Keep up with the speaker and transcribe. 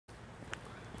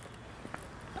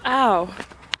Ow!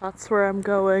 That's where I'm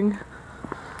going.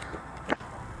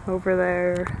 Over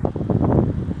there.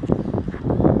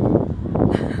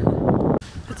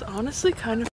 It's honestly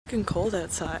kind of fucking cold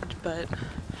outside, but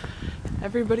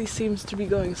everybody seems to be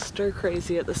going stir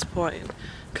crazy at this point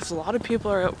because a lot of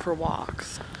people are out for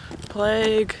walks.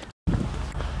 Plague.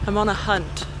 I'm on a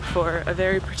hunt for a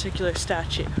very particular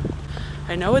statue.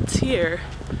 I know it's here,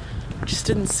 just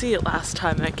didn't see it last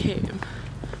time I came,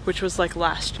 which was like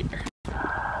last year.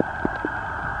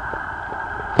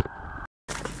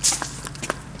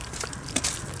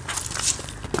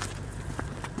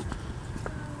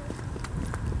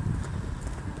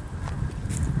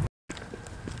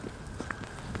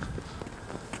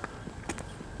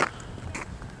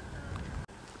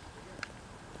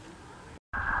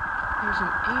 There's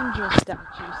an angel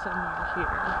statue somewhere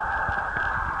here.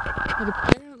 It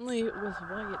apparently was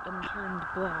white and turned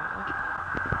black.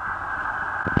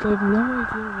 So I have no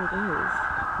idea what it is.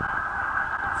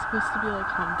 It's supposed to be like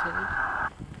haunted.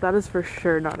 That is for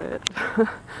sure not it.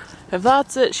 If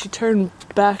that's it, she turned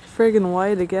back friggin'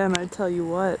 white again, I tell you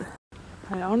what.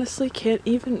 I honestly can't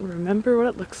even remember what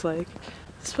it looks like.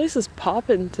 This place is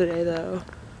poppin' today though.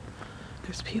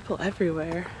 There's people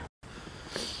everywhere.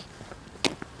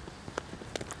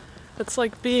 It's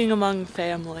like being among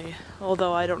family,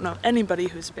 although I don't know anybody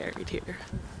who's buried here.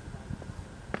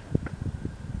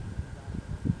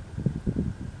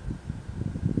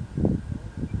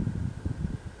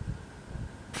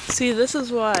 See, this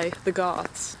is why the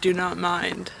Goths do not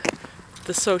mind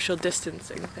the social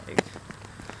distancing thing.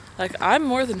 Like, I'm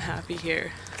more than happy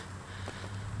here.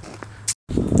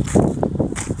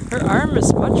 Her arm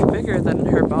is much bigger than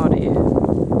her body.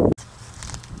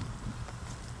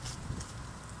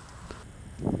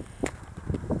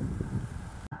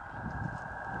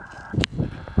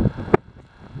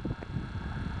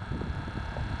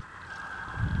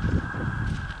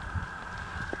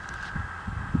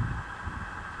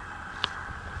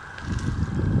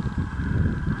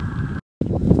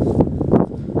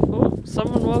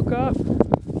 Someone woke up.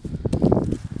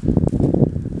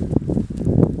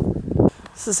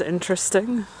 This is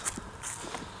interesting.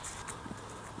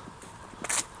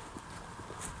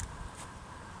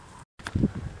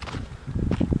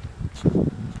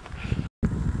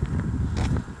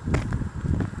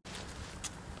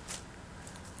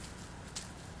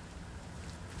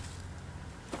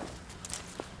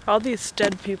 All these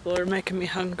dead people are making me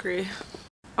hungry.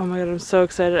 Oh my god, I'm so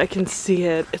excited. I can see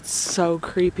it. It's so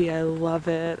creepy. I love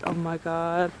it. Oh my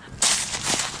god.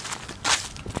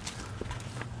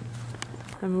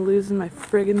 I'm losing my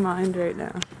friggin' mind right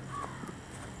now.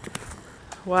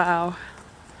 Wow.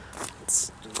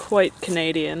 It's quite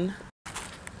Canadian.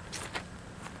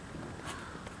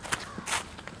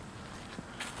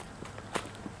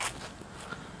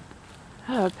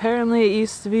 Apparently it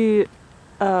used to be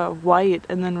white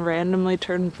and then randomly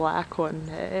turned black one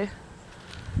day.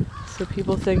 So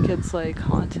people think it's like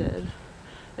haunted.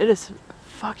 It is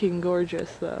fucking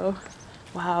gorgeous though.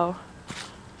 Wow.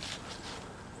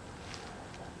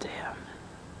 Damn.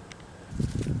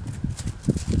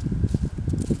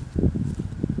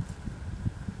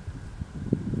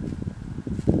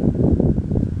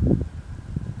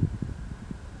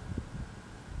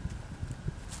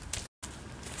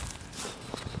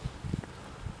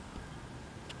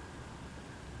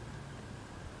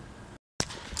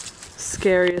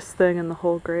 Scariest thing in the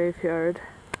whole graveyard.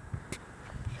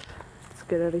 Let's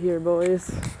get out of here,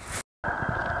 boys.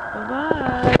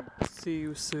 Bye-bye. See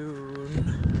you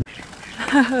soon.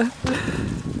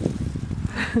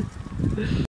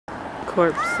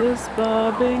 Corpses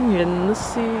bobbing in the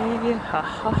sea. Ha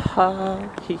ha ha.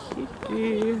 Hee hee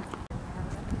hee.